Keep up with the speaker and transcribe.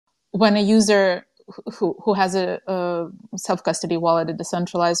when a user who has a self-custody wallet, a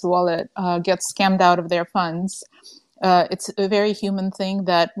decentralized wallet, gets scammed out of their funds, it's a very human thing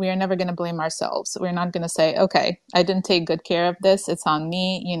that we are never going to blame ourselves. We're not going to say, okay, I didn't take good care of this. It's on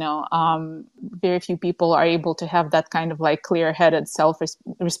me. Very few people are able to have that kind of like clear-headed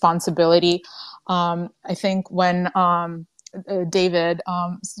self-responsibility. I think when David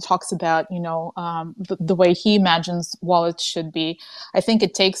talks about, the way he imagines wallets should be, I think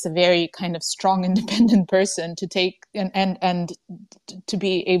it takes a very kind of strong, independent person to take and to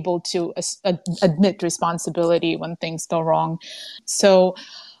be able to admit responsibility when things go wrong. So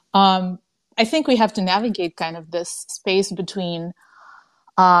I think we have to navigate kind of this space between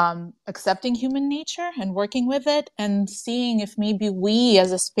accepting human nature and working with it, and seeing if maybe we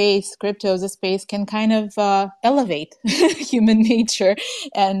as a space, crypto as a space, can kind of elevate human nature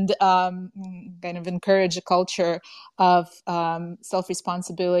and kind of encourage a culture of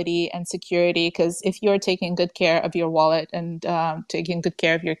self-responsibility and security. Because if you're taking good care of your wallet and taking good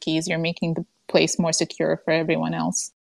care of your keys, you're making the place more secure for everyone else.